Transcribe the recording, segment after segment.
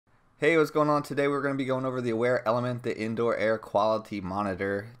Hey, what's going on? Today we're going to be going over the Awair Element, the indoor air quality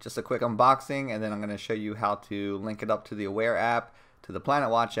monitor. Just a quick unboxing, and then I'm going to show you how to link it up to the Awair app, to the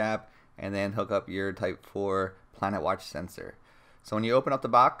PlanetWatch app, and then hook up your Type 4 PlanetWatch sensor. So when you open up the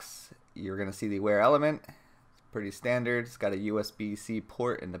box, you're going to see the Awair Element. It's pretty standard. It's got a USB-C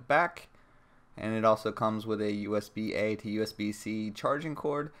port in the back, and it also comes with a USB-A to USB-C charging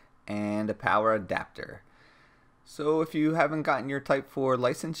cord and a power adapter. So if you haven't gotten your Type 4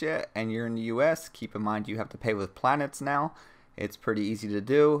 license yet and you're in the US, keep in mind you have to pay with Planets now. It's pretty easy to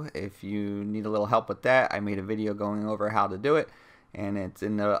do. If you need a little help with that, I made a video going over how to do it, and it's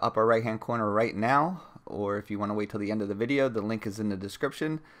in the upper right hand corner right now, or if you want to wait till the end of the video, the link is in the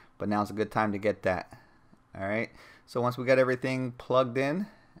description, but now's a good time to get that. Alright, so once we got everything plugged in,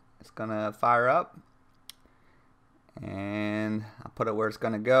 it's gonna fire up, and I'll put it where it's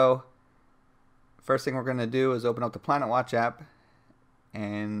gonna go. First thing we're going to do is open up the PlanetWatch app,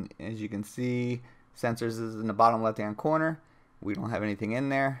 and as you can see, sensors is in the bottom left hand corner. We don't have anything in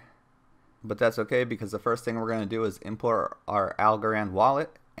there, but that's okay because the first thing we're going to do is import our ALGO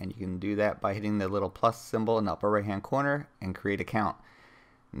wallet, and you can do that by hitting the little plus symbol in the upper right hand corner and create account.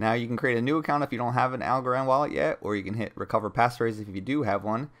 Now you can create a new account if you don't have an ALGO wallet yet, or you can hit recover passphrase if you do have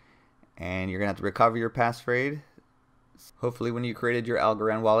one, and you're going to have to recover your passphrase. Hopefully when you created your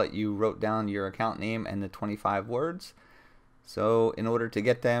ALGO wallet, you wrote down your account name and the 25 words. So in order to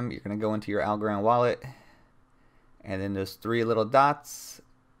get them, you're going to go into your ALGO wallet, and then there's three little dots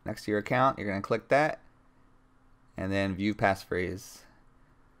next to your account. You're going to click that and then view passphrase.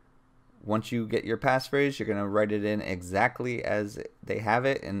 Once you get your passphrase, you're going to write it in exactly as they have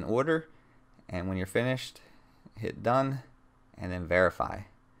it in order, and when you're finished, hit done and then verify.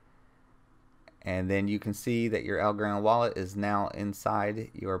 And then you can see that your ALGO wallet is now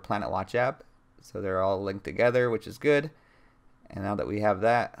inside your PlanetWatch app. So they're all linked together, which is good. And now that we have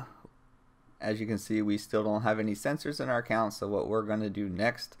that, as you can see, we still don't have any sensors in our account. So what we're going to do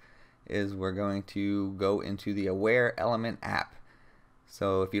next is we're going to go into the Awair Element app.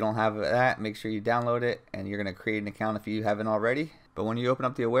 So if you don't have that, make sure you download it, and you're going to create an account if you haven't already. But when you open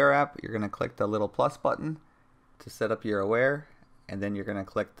up the Awair app, you're going to click the little plus button to set up your Awair. And then you're going to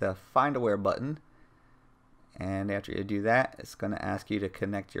click the Find Awair button, and after you do that, it's going to ask you to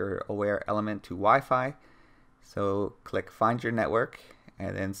connect your Awair Element to Wi-Fi. So click Find Your Network,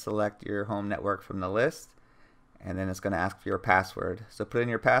 and then select your home network from the list, and then it's going to ask for your password. So put in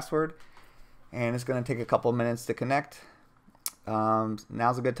your password, and it's going to take a couple minutes to connect.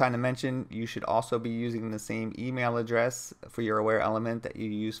 Now's a good time to mention you should also be using the same email address for your Awair Element that you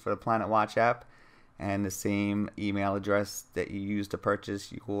use for the PlanetWatch app, and the same email address that you use to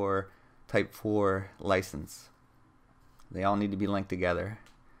purchase your Type 4 license. They all need to be linked together.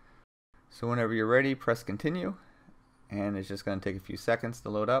 So whenever you're ready, press continue, and it's just going to take a few seconds to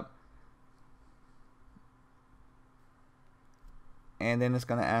load up. And then it's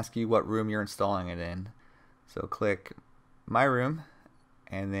going to ask you what room you're installing it in. So click My Room,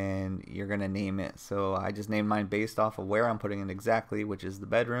 and then you're going to name it. So I just named mine based off of where I'm putting it exactly, which is the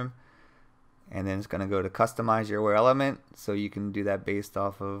bedroom. And then it's going to go to customize your Awair Element, so you can do that based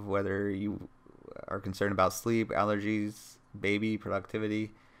off of whether you are concerned about sleep, allergies, baby,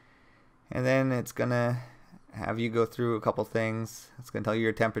 productivity. And then it's going to have you go through a couple things. It's going to tell you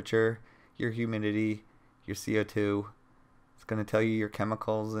your temperature, your humidity, your CO2. It's going to tell you your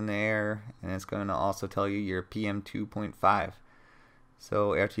chemicals in the air, and it's going to also tell you your PM 2.5.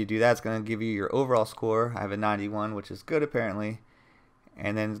 So after you do that, it's going to give you your overall score. I have a 91, which is good apparently.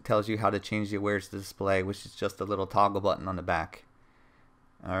 And then it tells you how to change the Awair's display, which is just a little toggle button on the back.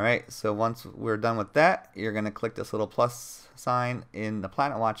 Alright, so once we're done with that, you're going to click this little plus sign in the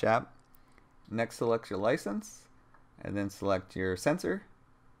PlanetWatch app. Next, select your license, and then select your sensor.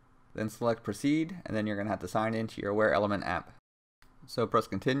 Then select proceed, and then you're going to have to sign into your Awair Element app. So press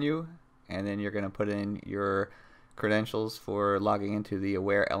continue, and then you're going to put in your credentials for logging into the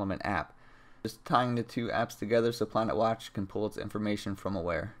Awair Element app. Just tying the two apps together so PlanetWatch can pull its information from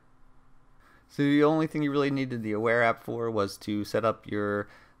Awair. So the only thing you really needed the Awair app for was to set up your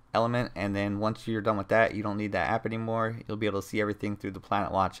element, and then once you're done with that, you don't need that app anymore. You'll be able to see everything through the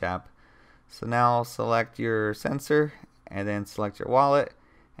PlanetWatch app. So now select your sensor, and then select your wallet,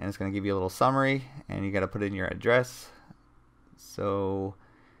 and it's going to give you a little summary, and you got to put in your address. So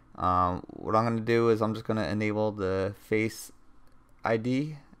what I'm going to do is I'm just going to enable the Face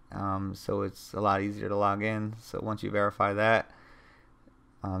ID. So it's a lot easier to log in. So once you verify that,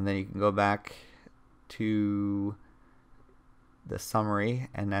 then you can go back to the summary,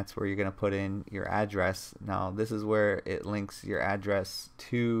 and that's where you're going to put in your address. Now this is where it links your address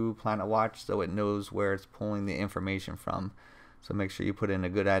to PlanetWatch, so it knows where it's pulling the information from. so make sure you put in a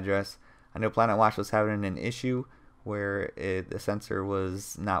good address. I know PlanetWatch was having an issue where the sensor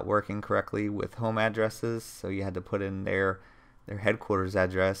was not working correctly with home addresses, so you had to put in their headquarters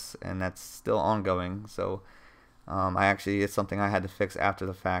address, and that's still ongoing. So it's something I had to fix after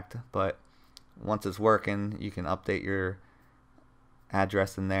the fact, but once it's working, you can update your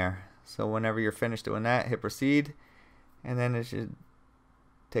address in there. So whenever you're finished doing that, hit proceed, and then it should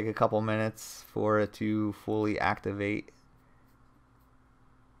take a couple minutes for it to fully activate.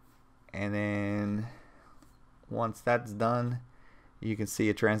 And then once that's done, you can see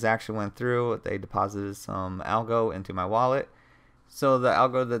a transaction went through. They deposited some ALGO into my wallet. So the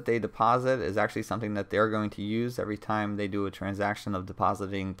ALGO that they deposit is actually something that they're going to use every time they do a transaction of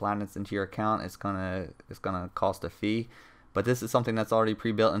depositing planets into your account. It's gonna cost a fee, but this is something that's already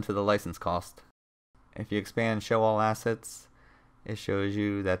pre-built into the license cost. If you expand Show All Assets, it shows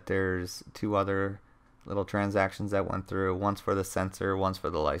you that there's two other little transactions that went through. One's for the sensor, one's for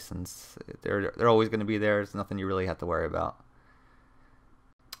the license. They're always going to be there. It's nothing you really have to worry about.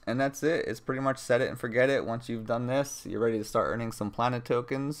 And that's it. It's pretty much set it and forget it. Once you've done this, you're ready to start earning some planet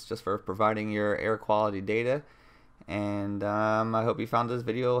tokens just for providing your air quality data. And I hope you found this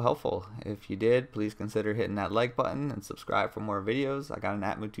video helpful. If you did, please consider hitting that like button and subscribe for more videos. I got an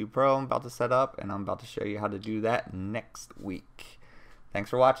Atmo 2 Pro I'm about to set up, and I'm about to show you how to do that next week. Thanks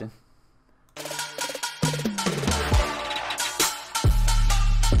for watching.